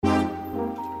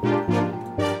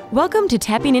Welcome to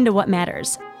Tapping Into What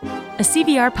Matters, a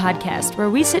CVR podcast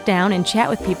where we sit down and chat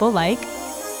with people like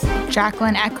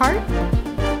Jacqueline Eckhart.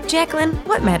 Jacqueline,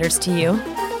 what matters to you?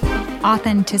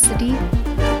 Authenticity.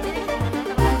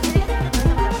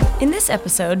 In this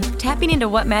episode, Tapping Into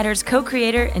What Matters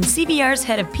co-creator and CVR's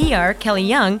head of PR, Kelly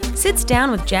Young, sits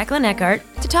down with Jacqueline Eckhart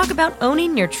to talk about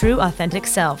owning your true authentic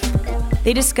self.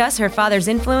 They discuss her father's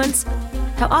influence,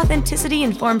 how authenticity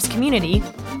informs community,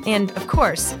 and, of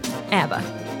course,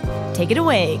 ABBA. Take it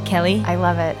away, Kelly. I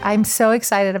love it. I'm so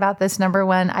excited about this. Number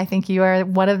one, I think you are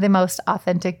one of the most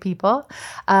authentic people.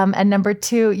 And number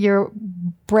two, you're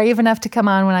brave enough to come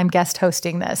on when I'm guest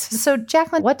hosting this. So,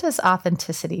 Jacqueline, what does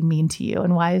authenticity mean to you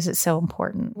and why is it so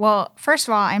important? Well, first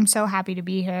of all, I'm so happy to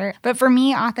be here. But for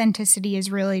me, authenticity is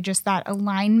really just that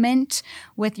alignment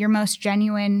with your most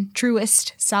genuine,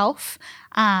 truest self.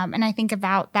 And I think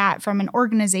about that from an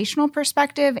organizational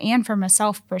perspective and from a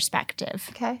self perspective.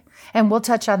 Okay. And we'll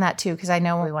touch on that too, because I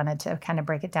know we wanted to kind of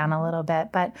break it down a little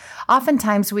bit. But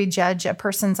oftentimes we judge a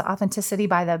person's authenticity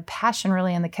by the passion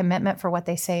really and the commitment for what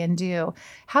they say and do.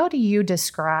 How do you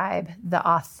describe the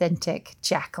authentic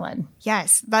Jacqueline?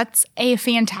 Yes, that's a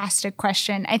fantastic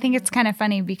question. I think it's kind of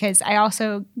funny because I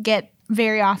also get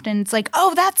very often it's like,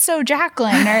 oh, that's so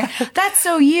Jacqueline or that's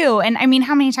so you. And I mean,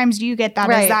 how many times do you get that?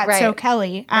 Right, Is that right. so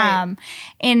Kelly? Right.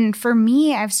 And for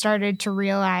me, I've started to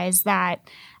realize that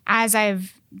as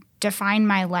I've defined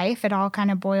my life, it all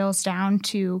kind of boils down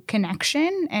to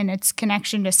connection, and it's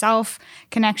connection to self,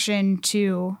 connection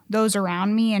to those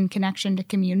around me, and connection to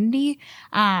community.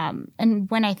 And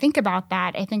when I think about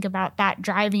that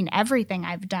driving everything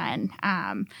I've done,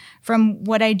 from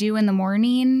what I do in the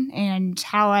morning and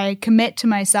how I commit to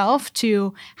myself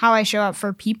to how I show up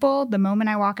for people the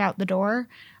moment I walk out the door.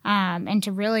 And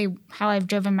to really how I've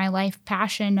driven my life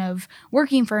passion of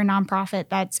working for a nonprofit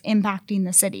that's impacting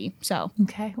the city. So,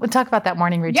 okay, we'll talk about that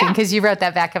morning routine because you wrote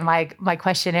that back in my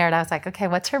questionnaire, and I was like, okay,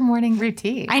 what's her morning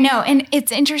routine? I know, and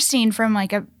it's interesting from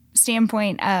like a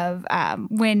standpoint of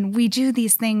when we do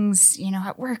these things, you know,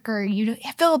 at work, or you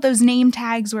fill out those name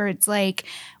tags where it's like,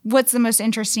 what's the most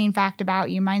interesting fact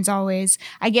about you? Mine's always,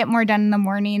 I get more done in the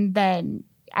morning than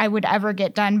I would ever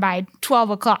get done by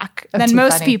 12 o'clock than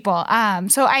most people.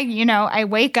 So I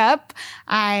wake up,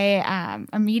 I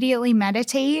immediately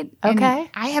meditate.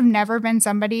 Okay. I have never been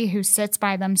somebody who sits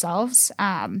by themselves.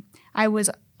 I was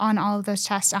on all of those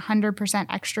tests 100%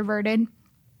 extroverted.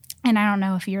 And I don't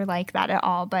know if you're like that at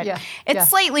all, but it's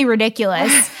slightly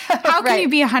ridiculous. How can you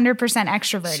be 100%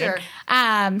 extroverted?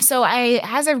 Sure. So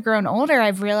as I've grown older,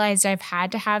 I've realized I've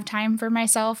had to have time for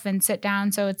myself and sit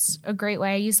down. So it's a great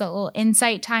way. I use that little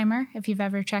Insight timer, if you've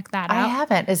ever checked that out. I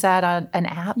haven't. Is that an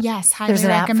app? Yes, highly There's an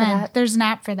recommend. app for that? There's an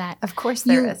app for that. Of course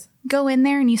there is. Go in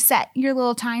there and you set your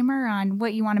little timer on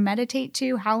what you want to meditate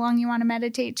to, how long you want to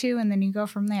meditate to, and then you go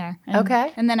from there.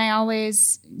 Okay. And then I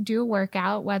always do a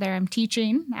workout, whether I'm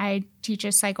teaching. I teach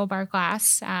a cycle bar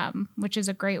class, which is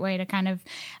a great way to kind of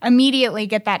immediately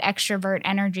get that extrovert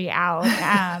energy out,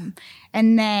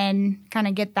 and then kind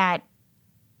of get that,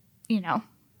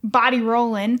 body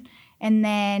rolling. And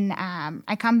then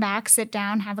I come back, sit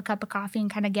down, have a cup of coffee, and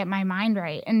kind of get my mind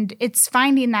right. And it's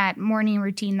finding that morning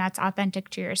routine that's authentic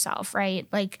to yourself, right?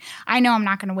 Like, I know I'm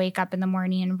not going to wake up in the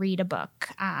morning and read a book,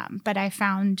 but I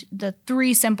found the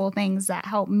 3 simple things that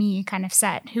help me kind of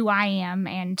set who I am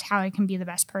and how I can be the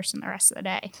best person the rest of the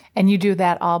day. And you do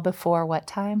that all before what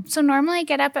time? So normally I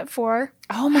get up at 4.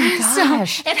 Oh my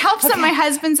gosh. So it helps that my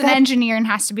husband's an engineer and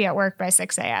has to be at work by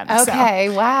 6 a.m. Okay.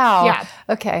 So, wow. Yeah.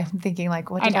 Okay. I'm thinking like,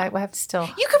 what did I have to still?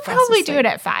 You could probably do it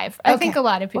at 5. I think a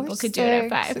lot of people could do it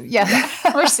at 5. Yeah.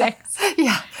 Or 6.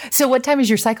 Yeah. So what time is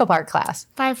your cycle bar class?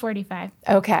 5:45.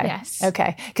 Okay. Yes.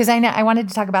 Okay. Because I wanted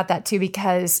to talk about that too,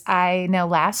 because I know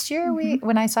last year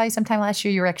when I saw you sometime last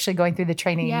year, you were actually going through the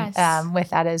training with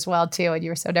that as well too, and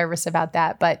you were so nervous about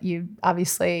that, but you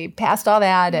obviously passed all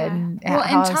that. And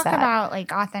talk about like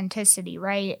authenticity,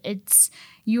 right? It's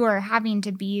you are having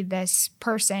to be this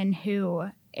person who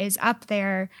is up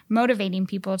there motivating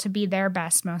people to be their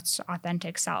best, most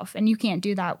authentic self. And you can't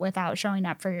do that without showing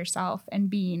up for yourself and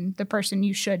being the person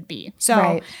you should be.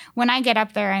 So when I get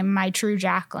up there, I'm my true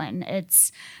Jacqueline.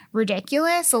 It's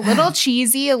ridiculous, a little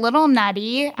cheesy, a little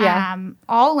nutty,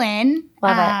 all in,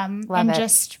 Love it.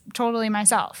 just totally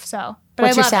myself. So,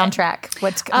 What's your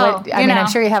soundtrack? I'm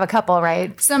sure you have a couple,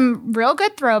 right? Some real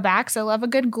good throwbacks. I love a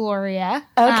good Gloria.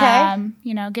 Okay.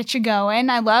 Get you going.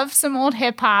 I love some old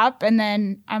hip hop, and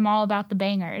then I'm all about the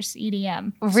bangers,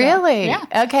 EDM. Really? So,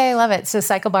 yeah. Okay, I love it. So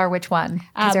Cycle Bar, which one?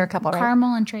 Is there a couple, right?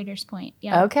 Carmel and Traders Point.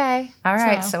 Yeah. Okay. All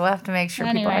right. So we'll have to make sure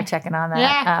people are checking on that.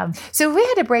 Yeah. So we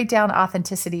had to break down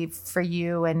authenticity for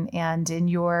you and in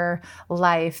your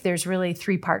life. There's really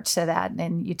 3 parts to that,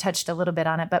 and you touched a little bit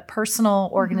on it, but personal,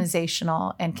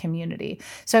 organizational, and community.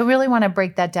 So I really want to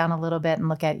break that down a little bit and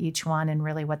look at each one and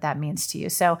really what that means to you.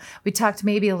 So we talked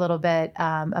maybe a little bit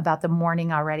about the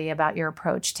morning already, about your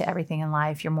approach to everything in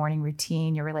life, your morning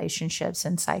routine, your relationships,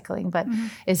 and cycling. But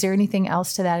is there anything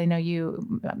else to that? I know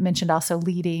you mentioned also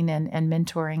leading and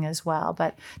mentoring as well,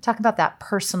 but talk about that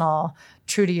personal,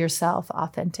 true to yourself,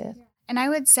 authentic. And I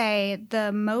would say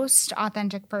the most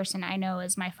authentic person I know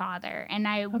is my father. And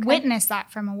I witnessed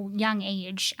that from a young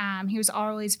age. He was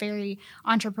always very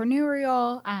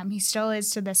entrepreneurial. He still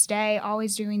is to this day,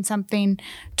 always doing something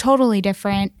totally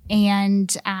different.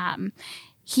 And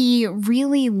he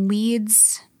really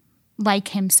leads like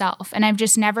himself. And I've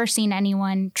just never seen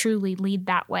anyone truly lead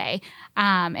that way.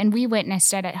 And we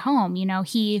witnessed it at home.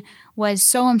 He was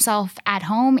so himself at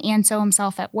home and so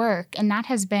himself at work. And that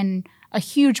has been a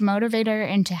huge motivator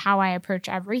into how I approach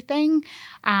everything.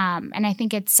 And I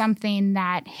think it's something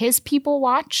that his people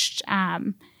watched.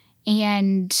 And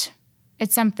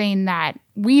it's something that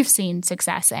we've seen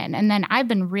success in. And then I've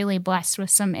been really blessed with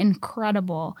some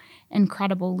incredible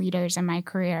leaders in my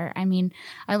career. I mean,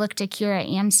 I looked at Kira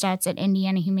Amstutz at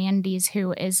Indiana Humanities,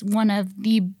 who is one of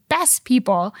the best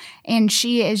people, and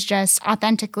she is just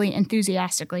authentically,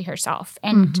 enthusiastically herself.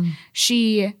 And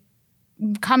she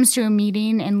comes to a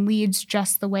meeting and leads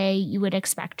just the way you would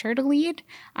expect her to lead.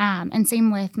 And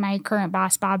same with my current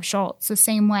boss, Bob Schultz, the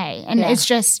same way. And it's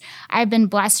just, I've been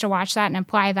blessed to watch that and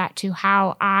apply that to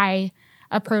how I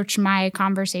approach my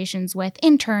conversations with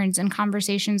interns and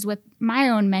conversations with my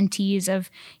own mentees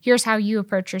of here's how you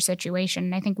approach your situation.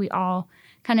 And I think we all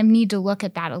kind of need to look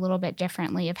at that a little bit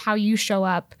differently of how you show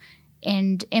up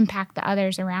and impact the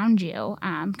others around you,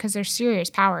 because there's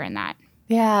serious power in that.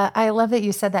 Yeah, I love that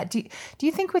you said that. Do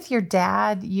you think with your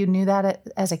dad, you knew that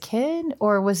as a kid,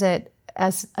 or was it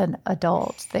as an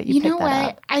adult that you picked that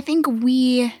up? I think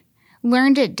we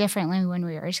learned it differently when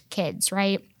we were kids,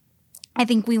 right? I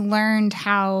think we learned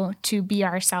how to be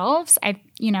ourselves. I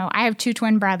have 2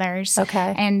 twin brothers.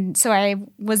 Okay. And so I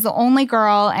was the only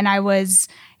girl, and I was,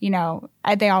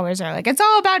 they always are like, it's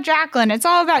all about Jacqueline. It's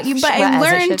all about you. But I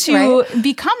learned to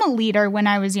become a leader when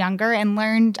I was younger and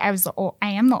learned I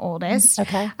am the oldest.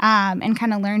 Okay. And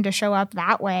kind of learned to show up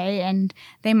that way. And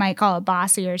they might call it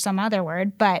bossy or some other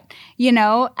word. But,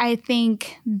 I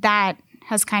think that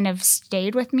has kind of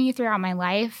stayed with me throughout my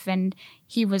life. And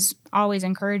he was always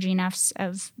encouraging us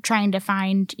of trying to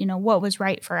find, what was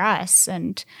right for us.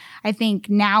 And I think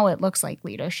now it looks like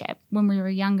leadership. When we were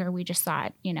younger, we just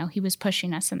thought, he was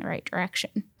pushing us in the right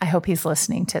direction. I hope he's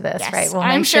listening to this, yes, right? We'll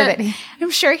I'm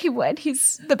sure he would.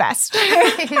 He's the best.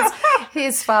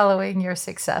 he's following your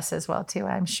success as well, too,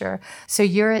 I'm sure. So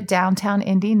you're at downtown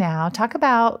Indy now. Talk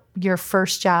about your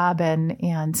first job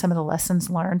and some of the lessons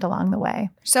learned along the way.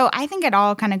 So I think it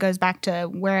all kind of goes back to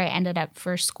where I ended up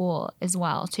for school as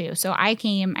well, too. So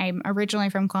I'm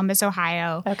originally from Columbus,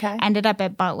 Ohio. Okay. Ended up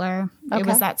at Butler. Okay. It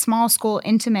was that small school,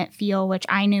 intimate feel, which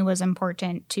I knew was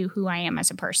important to who I am as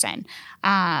a person.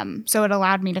 So it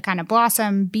allowed me to kind of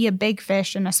blossom, be a big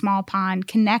fish in a small pond,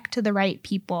 connect to the right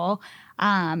people,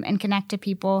 and connect to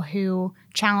people who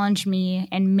challenged me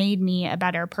and made me a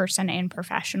better person and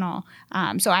professional.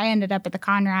 So I ended up at the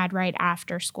Conrad right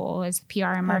after school as PR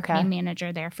and marketing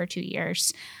manager there for 2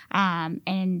 years.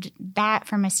 And that,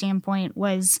 from a standpoint,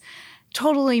 was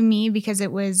totally me because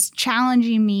it was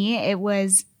challenging me. It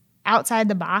was outside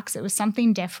the box. It was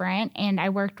something different. And I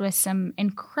worked with some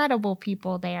incredible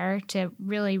people there to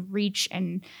really reach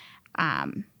and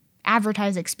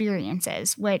advertise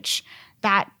experiences, which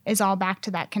that is all back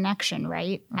to that connection,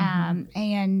 right?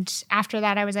 And after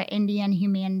that, I was at Indiana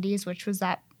Humanities, which was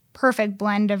that perfect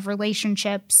blend of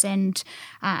relationships and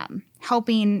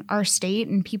helping our state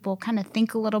and people kind of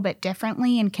think a little bit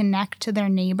differently and connect to their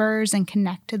neighbors and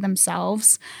connect to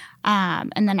themselves.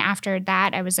 And then after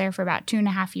that, I was there for about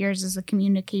 2.5 years as a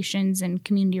communications and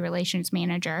community relations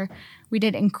manager. We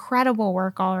did incredible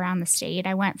work all around the state.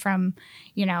 I went from,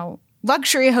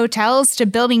 luxury hotels to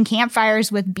building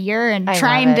campfires with beer and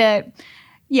trying to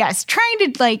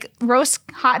like roast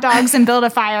hot dogs and build a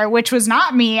fire, which was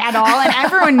not me at all. And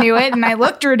everyone knew it. And I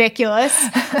looked ridiculous.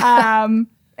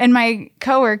 And my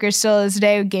coworkers still this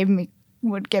day gave me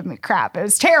would give me crap. It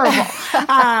was terrible.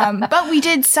 But we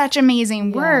did such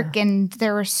amazing work, and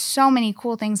there were so many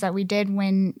cool things that we did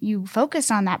when you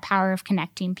focused on that power of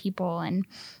connecting people and,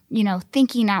 you know,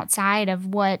 thinking outside of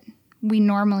what we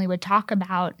normally would talk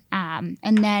about. And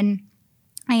then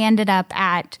I ended up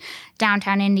at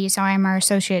Downtown Indy, so I'm our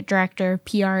Associate Director of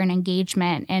PR and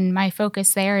Engagement, and my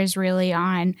focus there is really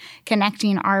on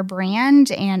connecting our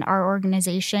brand and our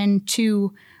organization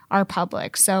to our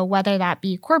public. So whether that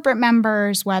be corporate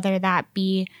members, whether that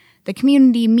be the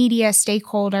community, media,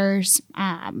 stakeholders.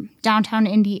 Downtown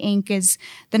Indy Inc. is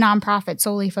the nonprofit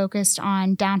solely focused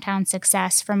on downtown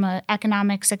success from an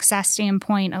economic success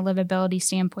standpoint, a livability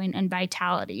standpoint, and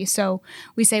vitality. So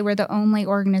we say we're the only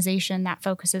organization that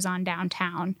focuses on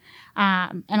downtown.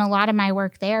 And a lot of my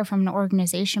work there from an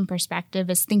organization perspective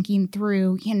is thinking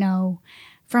through, you know,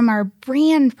 from our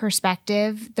brand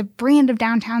perspective, the brand of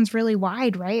downtown's really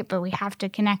wide, right? But we have to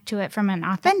connect to it from an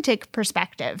authentic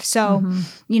perspective. So,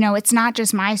 you know, it's not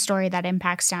just my story that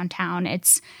impacts downtown.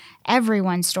 It's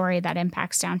everyone's story that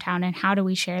impacts downtown, and how do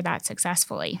we share that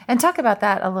successfully? And talk about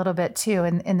that a little bit too.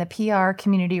 In the PR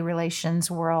community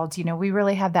relations world, you know, we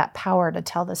really have that power to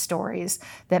tell the stories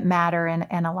that matter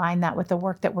and align that with the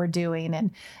work that we're doing.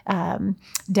 And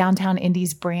Downtown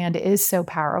Indy's brand is so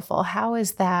powerful. How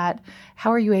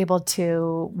are you able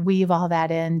to weave all that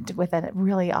in with a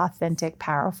really authentic,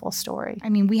 powerful story? I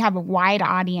mean, we have a wide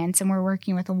audience and we're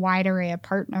working with a wide array of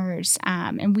partners.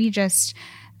 And we just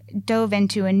dove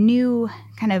into a new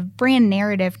kind of brand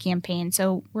narrative campaign.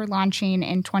 So we're launching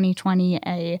in 2020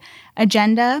 a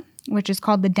agenda, which is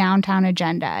called the Downtown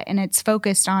Agenda. And it's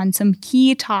focused on some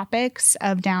key topics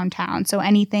of downtown. So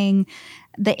anything,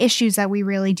 the issues that we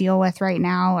really deal with right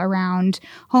now around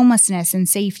homelessness and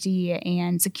safety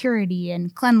and security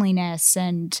and cleanliness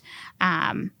and,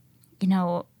 you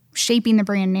know, shaping the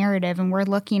brand narrative. And we're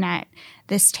looking at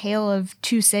this tale of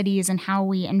two cities and how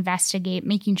we investigate,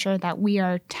 making sure that we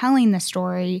are telling the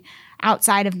story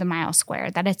outside of the mile square,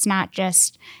 that it's not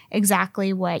just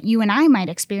exactly what you and I might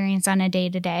experience on a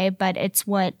day-to-day, but it's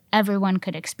what everyone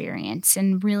could experience,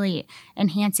 and really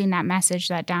enhancing that message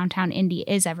that Downtown Indy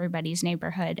is everybody's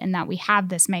neighborhood and that we have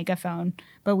this megaphone,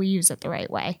 but we use it the right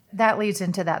way. That leads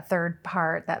into that third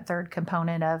part, that third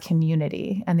component of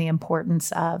community and the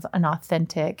importance of an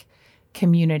authentic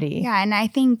community. Yeah, and I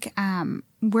think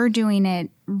we're doing it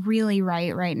really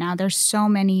right now. There's so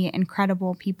many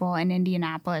incredible people in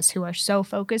Indianapolis who are so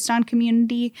focused on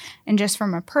community. And just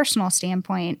from a personal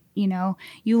standpoint, you know,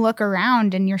 you look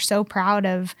around and you're so proud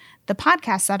of the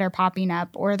podcasts that are popping up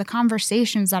or the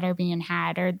conversations that are being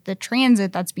had or the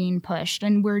transit that's being pushed.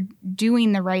 And we're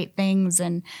doing the right things,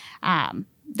 and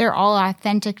they're all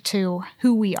authentic to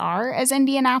who we are as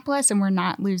Indianapolis, and we're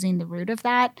not losing the root of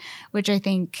that, which I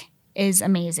think is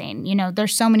amazing. You know,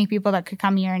 there's so many people that could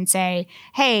come here and say,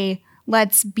 hey,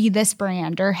 let's be this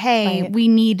brand, or hey, we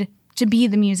need to be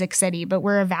the Music City, but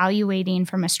we're evaluating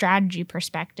from a strategy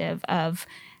perspective of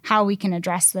how we can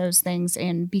address those things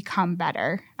and become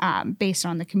better based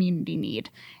on the community need.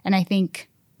 And I think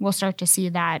we'll start to see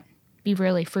that be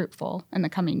really fruitful in the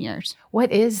coming years.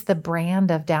 What is the brand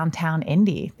of Downtown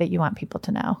Indy that you want people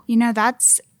to know? You know,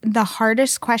 that's the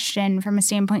hardest question from a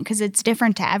standpoint because it's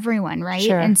different to everyone, right?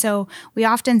 Sure. And so we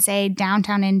often say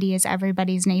Downtown Indy is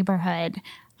everybody's neighborhood.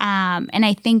 And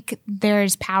I think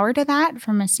there's power to that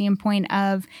from a standpoint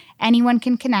of anyone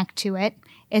can connect to it.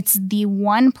 It's the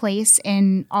one place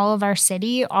in all of our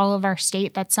city, all of our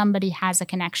state that somebody has a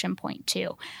connection point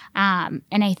to. And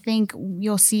I think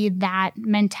you'll see that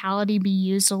mentality be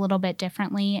used a little bit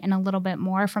differently and a little bit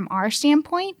more from our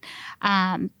standpoint.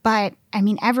 But I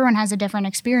mean, everyone has a different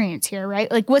experience here, right?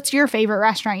 Like, what's your favorite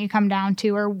restaurant you come down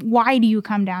to, or why do you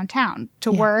come downtown?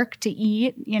 To work, to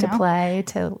eat, you know? To play,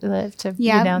 to live, to,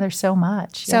 you know, there's so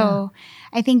much. So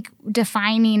I think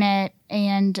defining it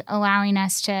and allowing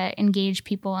us to engage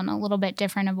people in a little bit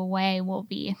different of a way will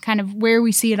be kind of where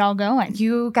we see it all going.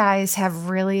 You guys have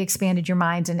really expanded your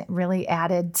minds and really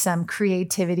added some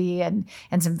creativity and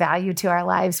some value to our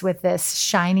lives with this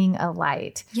Shining a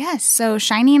Light. Yes. So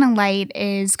Shining a Light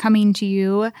is coming to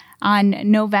you on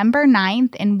November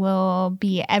 9th and will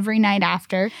be every night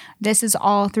after. This is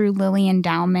all through Lilly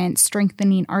Endowment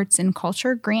Strengthening Arts and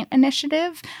Culture Grant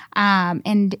Initiative.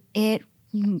 And it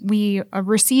we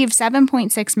received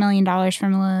 $7.6 million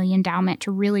from the Lilly Endowment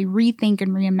to really rethink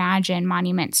and reimagine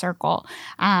Monument Circle.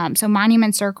 So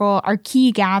Monument Circle, our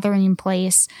key gathering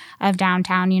place of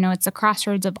downtown, it's a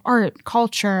crossroads of art,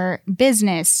 culture,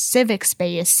 business, civic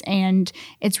space, and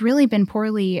it's really been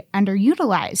poorly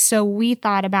underutilized. So we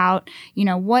thought about,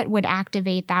 what would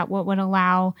activate that, what would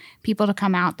allow people to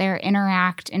come out there,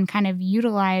 interact, and kind of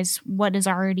utilize what is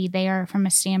already there from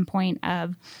a standpoint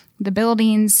of the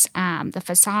buildings, the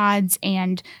facades,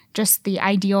 and just the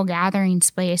ideal gathering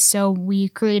space. So we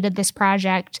created this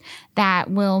project that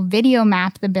will video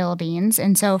map the buildings.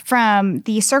 And so from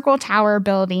the Circle Tower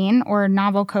building or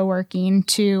Novel Co-working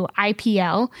to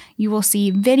IPL, you will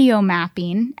see video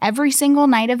mapping every single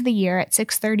night of the year at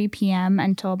 6:30 p.m.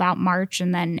 until about March,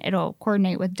 and then it'll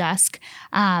coordinate with dusk.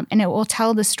 And it will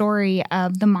tell the story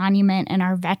of the monument and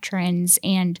our veterans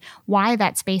and why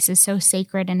that space is so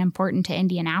sacred and important to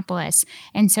Indianapolis.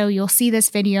 And so you'll see this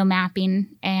video mapping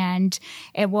and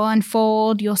it will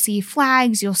unfold. You'll see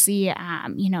flags. You'll see,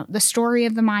 the story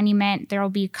of the monument. There will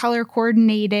be color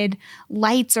coordinated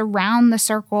lights around the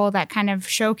circle that kind of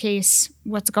showcase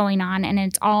what's going on. And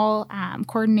it's all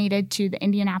coordinated to the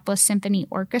Indianapolis Symphony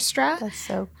Orchestra. That's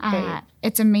so great.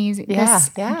 It's amazing. Yeah.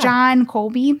 John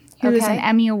Colby, who is an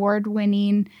Emmy Award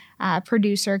winning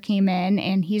producer, came in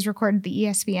and he's recorded the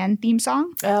ESPN theme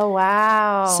song. Oh,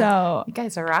 wow. So you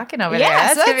guys are rocking over there.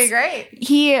 That's going to be great.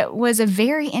 He was a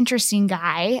very interesting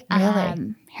guy.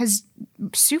 Really? Has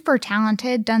super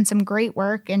talented, done some great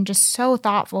work, and just so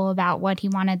thoughtful about what he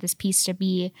wanted this piece to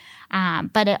be.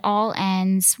 But it all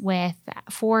ends with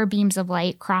 4 beams of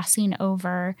light crossing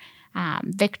over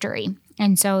Victory.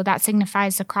 And so that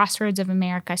signifies the crossroads of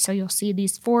America. So you'll see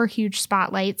these 4 huge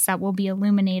spotlights that will be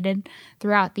illuminated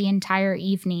throughout the entire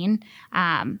evening,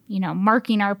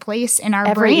 marking our place in our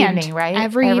every brand. Evening, right?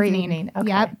 Every evening. Okay.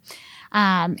 Yep.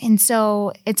 And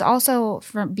so it's also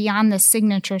from beyond the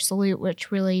signature salute,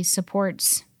 which really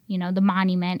supports, the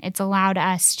monument. It's allowed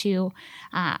us to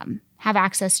have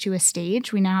access to a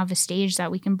stage. We now have a stage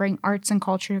that we can bring arts and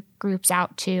culture groups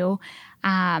out to.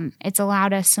 It's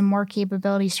allowed us some more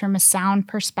capabilities from a sound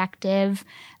perspective.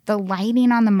 The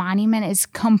lighting on the monument is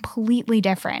completely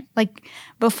different. Like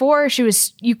before,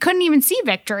 you couldn't even see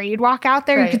Victory. You'd walk out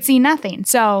there, You could see nothing.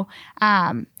 So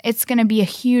it's going to be a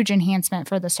huge enhancement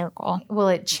for the circle. Will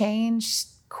it change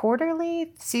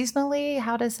quarterly, seasonally?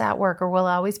 How does that work? Or will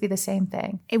it always be the same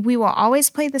thing? We will always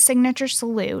play the signature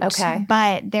salute, okay,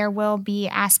 but there will be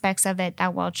aspects of it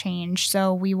that will change.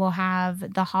 So we will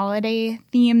have the holiday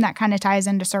theme that kind of ties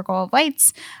into Circle of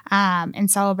Lights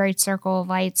and celebrates Circle of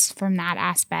Lights from that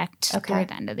aspect through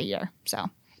the end of the year. So.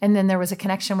 And then there was a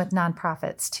connection with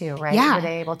nonprofits too, right? Yeah. Were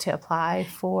they able to apply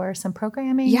for some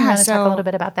programming? Yeah. You want to talk a little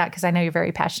bit about that? Because I know you're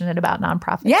very passionate about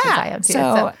nonprofits, as I am too.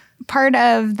 So part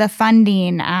of the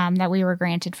funding that we were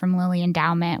granted from Lilly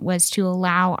Endowment was to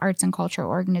allow arts and culture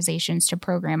organizations to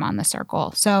program on the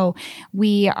circle. So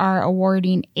we are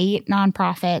awarding 8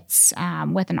 nonprofits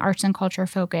with an arts and culture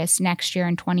focus next year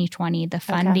in 2020. The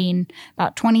funding,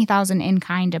 about $20,000 in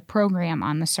kind to program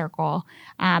on the circle.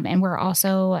 And we're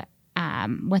also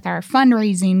with our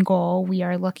fundraising goal, we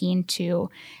are looking to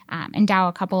endow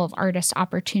a couple of artist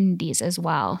opportunities as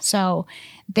well. So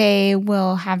they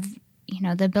will have,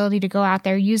 the ability to go out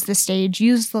there, use the stage,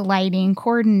 use the lighting,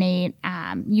 coordinate,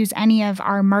 use any of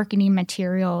our marketing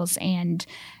materials, and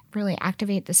really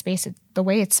activate the space the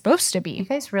way it's supposed to be. You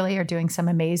guys really are doing some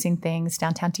amazing things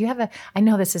downtown. Do you have I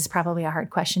know this is probably a hard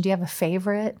question. Do you have a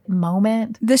favorite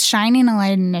moment? This Shining a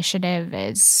Light initiative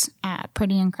is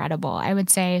pretty incredible. I would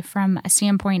say from a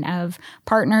standpoint of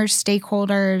partners,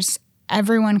 stakeholders,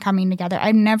 everyone coming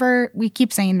together. We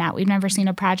keep saying that. We've never seen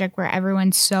a project where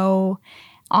everyone's so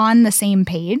on the same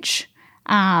page.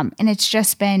 And it's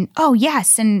just been, oh,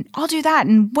 yes, and I'll do that.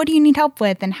 And what do you need help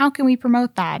with? And how can we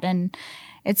promote that? And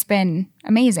it's been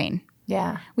amazing.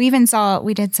 Yeah. We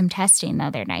did some testing the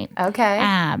other night. Okay.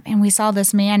 And we saw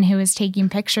this man who was taking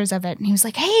pictures of it. And he was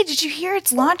like, hey, did you hear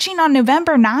it's launching on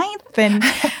November 9th? And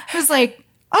I was like,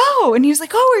 oh. And he was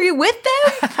like, oh, are you with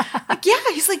them? Like, yeah.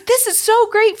 He's like, this is so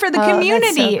great for the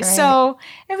community. That's so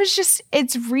it was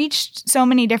it's reached so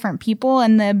many different people.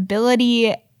 And the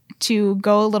ability to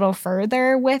go a little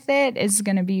further with it is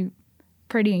going to be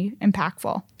pretty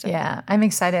impactful. So. Yeah, I'm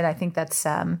excited. I think that's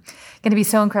going to be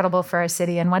so incredible for our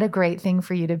city, and what a great thing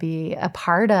for you to be a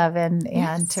part of. And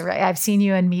I've seen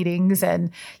you in meetings,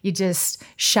 and you just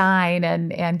shine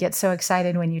and get so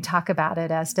excited when you talk about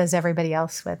it, as does everybody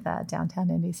else with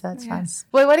Downtown Indy. So that's fun.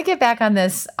 Well, I want to get back on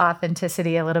this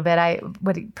authenticity a little bit.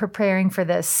 Preparing for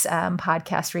this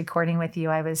podcast recording with you,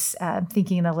 I was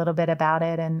thinking a little bit about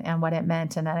it and what it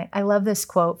meant. And I love this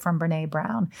quote from Brene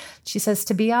Brown. She says,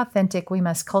 "To be authentic, we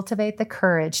must cultivate the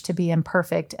courage to be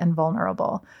imperfect and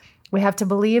vulnerable. We have to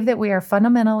believe that we are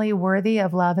fundamentally worthy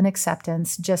of love and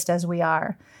acceptance just as we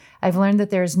are. I've learned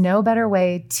that there's no better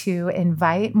way to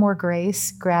invite more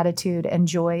grace, gratitude, and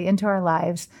joy into our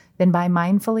lives than by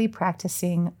mindfully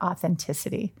practicing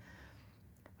authenticity."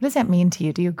 What does that mean to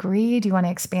you? Do you agree? Do you want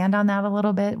to expand on that a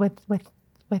little bit with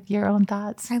your own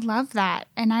thoughts? I love that.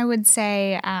 And I would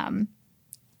say,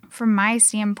 from my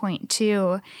standpoint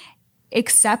too,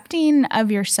 accepting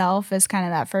of yourself is kind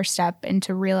of that first step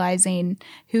into realizing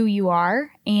who you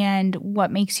are and what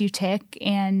makes you tick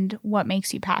and what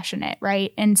makes you passionate,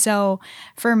 right? And so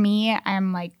for me,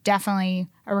 I'm like definitely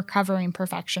a recovering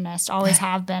perfectionist, always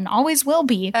have been, always will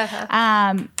be.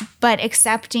 But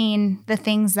accepting the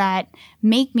things that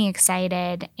make me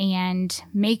excited and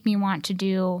make me want to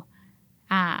do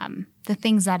the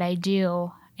things that I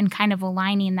do, and kind of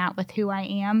aligning that with who I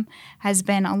am has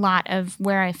been a lot of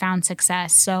where I found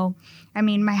success. So, I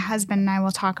mean, my husband and I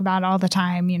will talk about all the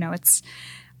time,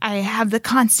 I have the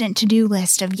constant to-do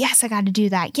list of, yes, I got to do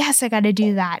that. Yes, I got to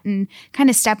do that. And kind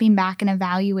of stepping back and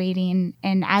evaluating.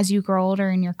 And as you grow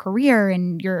older in your career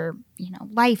and your,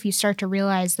 life, you start to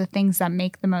realize the things that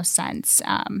make the most sense.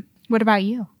 What about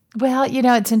you? Well,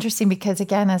 it's interesting because,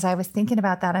 again, as I was thinking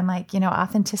about that, I'm like,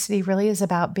 authenticity really is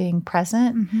about being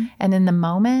present and in the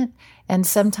moment. And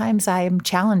sometimes I'm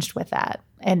challenged with that.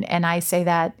 And I say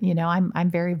that,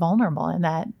 I'm very vulnerable in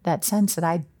that sense that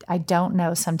I don't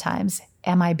know sometimes,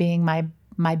 am I being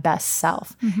my best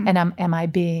self? And am I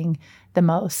being the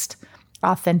most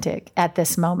authentic at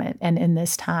this moment and in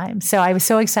this time? So I was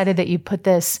so excited that you put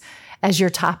this as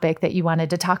your topic that you wanted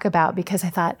to talk about, because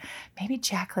I thought maybe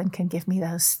Jacqueline can give me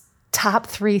those top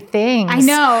 3 things. I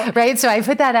know. Right. So I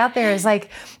put that out there as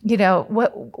like,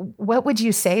 what would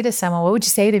you say to someone? What would you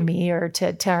say to me or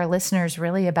to our listeners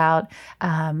really about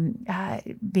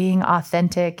being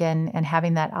authentic and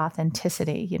having that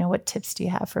authenticity? What tips do you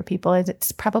have for people?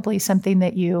 It's probably something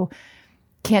that you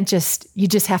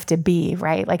just have to be,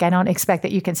 right? Like, I don't expect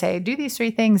that you can say, do these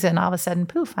 3 things and all of a sudden,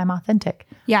 poof, I'm authentic.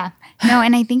 Yeah. No,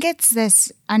 and I think it's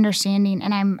this understanding,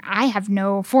 and I have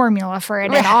no formula for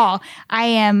it at all. I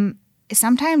am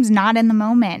sometimes not in the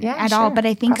moment at all, but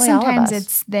I think probably sometimes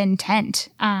it's the intent.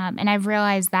 And I've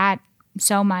realized that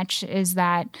so much is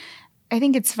that I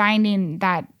think it's finding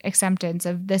that acceptance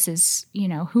of this is,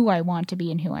 who I want to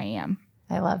be and who I am.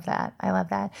 I love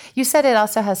that. You said it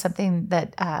also has something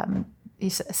that, you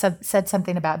said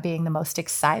something about being the most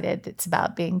excited. It's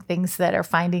about finding things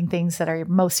that are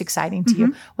most exciting to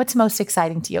you. What's most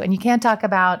exciting to you? And you can't talk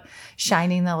about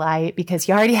shining the light because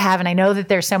you already have, and I know that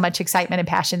there's so much excitement and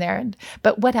passion there.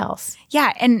 But what else?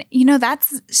 Yeah. And,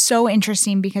 that's so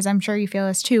interesting because I'm sure you feel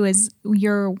this too, is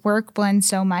your work blends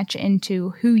so much into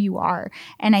who you are.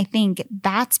 And I think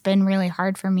that's been really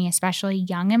hard for me, especially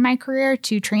young in my career,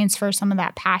 to transfer some of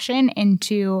that passion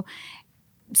into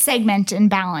segment and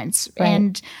balance,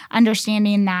 and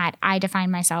understanding that I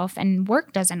define myself and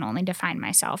work doesn't only define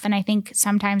myself. And I think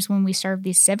sometimes when we serve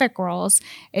these civic roles,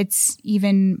 it's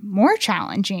even more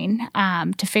challenging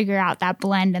to figure out that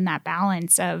blend and that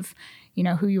balance of,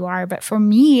 who you are. But for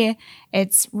me,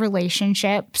 it's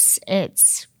relationships,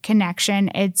 it's connection,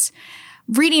 it's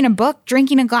reading a book,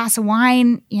 drinking a glass of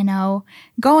wine,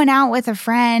 going out with a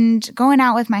friend, going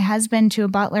out with my husband to a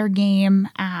Butler game.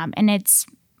 And it's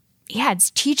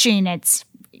teaching, it's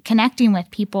connecting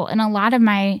with people. And a lot of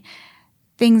my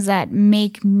things that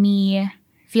make me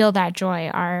feel that joy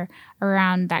are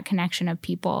around that connection of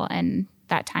people and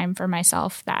that time for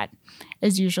myself that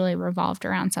is usually revolved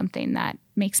around something that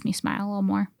makes me smile a little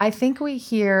more. I think we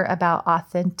hear about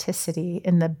authenticity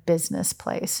in the business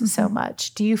place so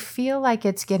much. Do you feel like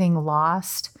it's getting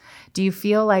lost? Do you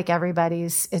feel like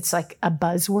it's like a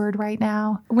buzzword right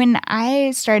now? When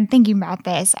I started thinking about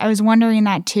this, I was wondering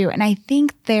that too. And I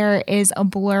think there is a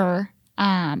blur.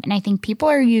 And I think people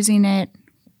are using it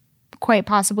quite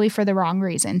possibly for the wrong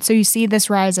reason. So you see this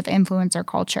rise of influencer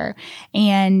culture.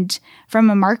 And from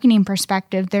a marketing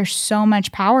perspective, there's so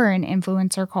much power in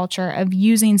influencer culture of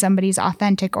using somebody's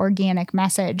authentic, organic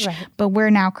message, but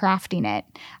we're now crafting it.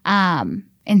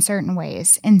 in certain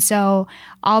ways. And so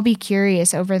I'll be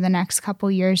curious over the next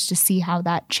couple years to see how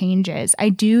that changes. I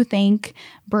do think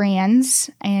brands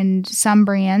and some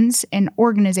brands and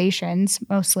organizations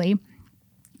mostly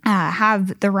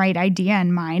have the right idea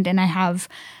in mind. And I have,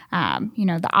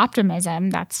 the optimism,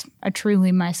 that's a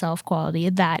truly myself quality,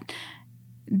 that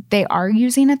they are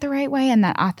using it the right way and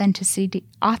that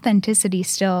authenticity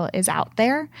still is out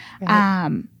there.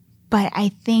 Right. But I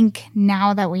think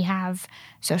now that we have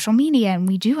social media and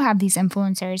we do have these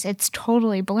influencers, it's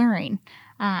totally blurring.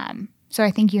 So I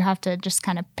think you have to just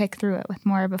kind of pick through it with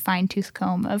more of a fine-tooth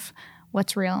comb of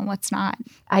what's real and what's not.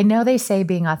 I know they say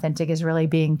being authentic is really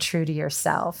being true to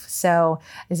yourself. So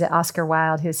is it Oscar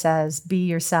Wilde who says, be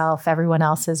yourself, everyone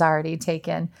else is already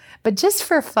taken? But just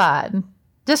for fun,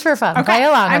 okay, play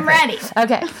along. I'm ready.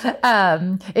 Okay.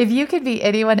 If you could be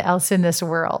anyone else in this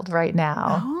world right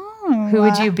now, who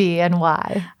would you be and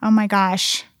why? Oh my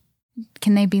gosh.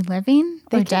 Can they be living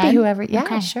or they dead? Can be whoever. Yeah,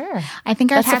 okay. Sure. I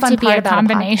think I'd have to be a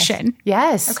combination.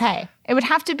 Yes. Okay. It would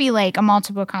have to be like a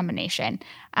multiple combination.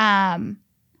 I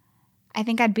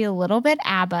think I'd be a little bit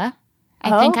ABBA.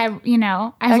 I think I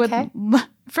would,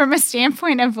 from a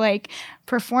standpoint of like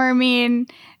performing,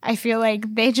 I feel like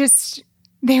they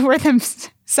were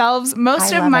themselves.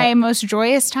 Most of my most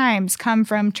joyous times come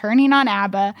from turning on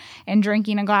ABBA and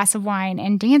drinking a glass of wine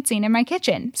and dancing in my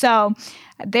kitchen. So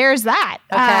there's that.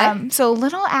 Okay. So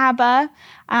little ABBA.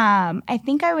 I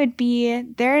think I would be,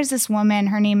 there's this woman,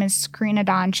 her name is Karina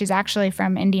Dawn. She's actually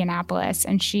from Indianapolis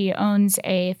and she owns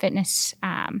a fitness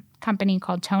company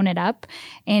called Tone It Up.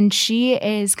 And she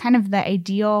is kind of the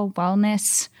ideal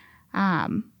wellness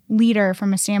leader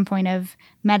from a standpoint of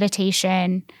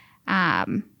meditation,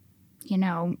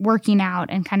 working out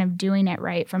and kind of doing it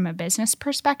right from a business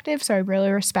perspective. So I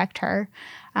really respect her.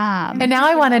 And now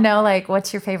I want to know, like,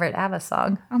 what's your favorite ABBA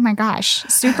song? Oh my gosh.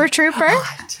 Super Trooper.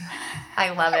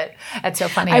 I love it. That's so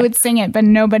funny. I would sing it, but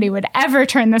nobody would ever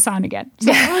turn this on again.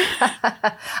 So.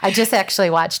 I just actually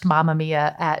watched Mamma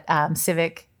Mia at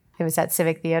Civic. It was at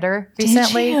Civic Theater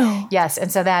recently. Did you? Yes.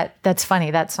 And so that's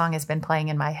funny. That song has been playing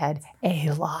in my head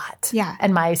a lot. Yeah.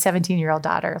 And my 17-year-old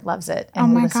daughter loves it. And oh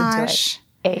my we listen gosh. to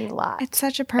it a lot. It's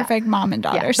such a perfect mom and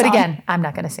daughter song. But again, I'm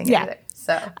not going to sing it either.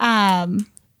 So.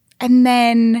 And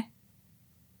then,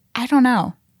 I don't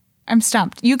know. I'm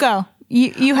stumped. You go.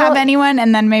 You have anyone,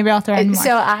 and then maybe I'll throw in more.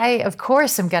 So I, of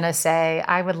course, am going to say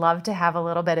I would love to have a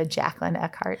little bit of Jacqueline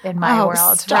Eckhardt in my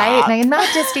world, stop. right? And not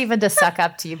just even to suck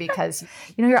up to you because,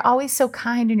 you're always so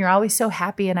kind and you're always so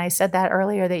happy. And I said that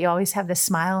earlier, that you always have this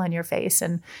smile on your face.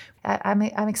 And I'm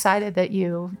excited that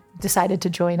you decided to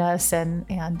join us and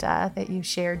that you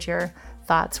shared your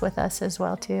thoughts with us as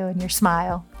well, too, and your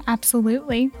smile.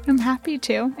 Absolutely. I'm happy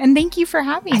to. And thank you for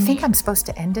having me. I think I'm supposed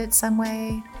to end it some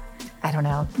way. I don't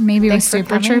know. Maybe with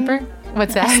Super Trooper?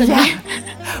 What's that?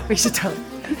 Yeah. We should totally.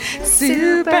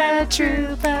 Super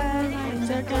Trooper,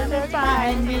 you're gonna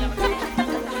find me.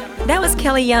 That was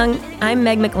Kelly Young. I'm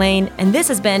Meg McLean, and this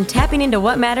has been Tapping Into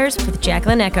What Matters with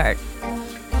Jacqueline Eckhardt.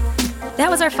 That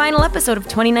was our final episode of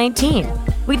 2019.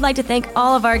 We'd like to thank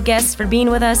all of our guests for being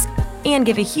with us and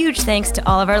give a huge thanks to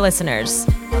all of our listeners.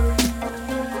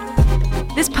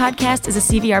 This podcast is a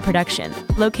CVR production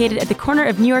located at the corner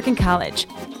of New York and College.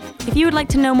 If you would like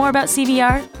to know more about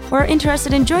CVR or are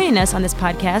interested in joining us on this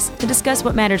podcast to discuss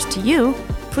what matters to you,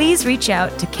 please reach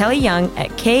out to Kelly Young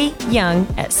at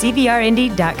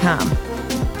kyoung@cvrindy.com.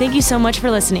 Thank you so much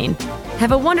for listening.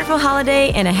 Have a wonderful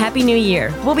holiday and a happy new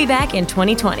year. We'll be back in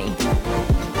 2020.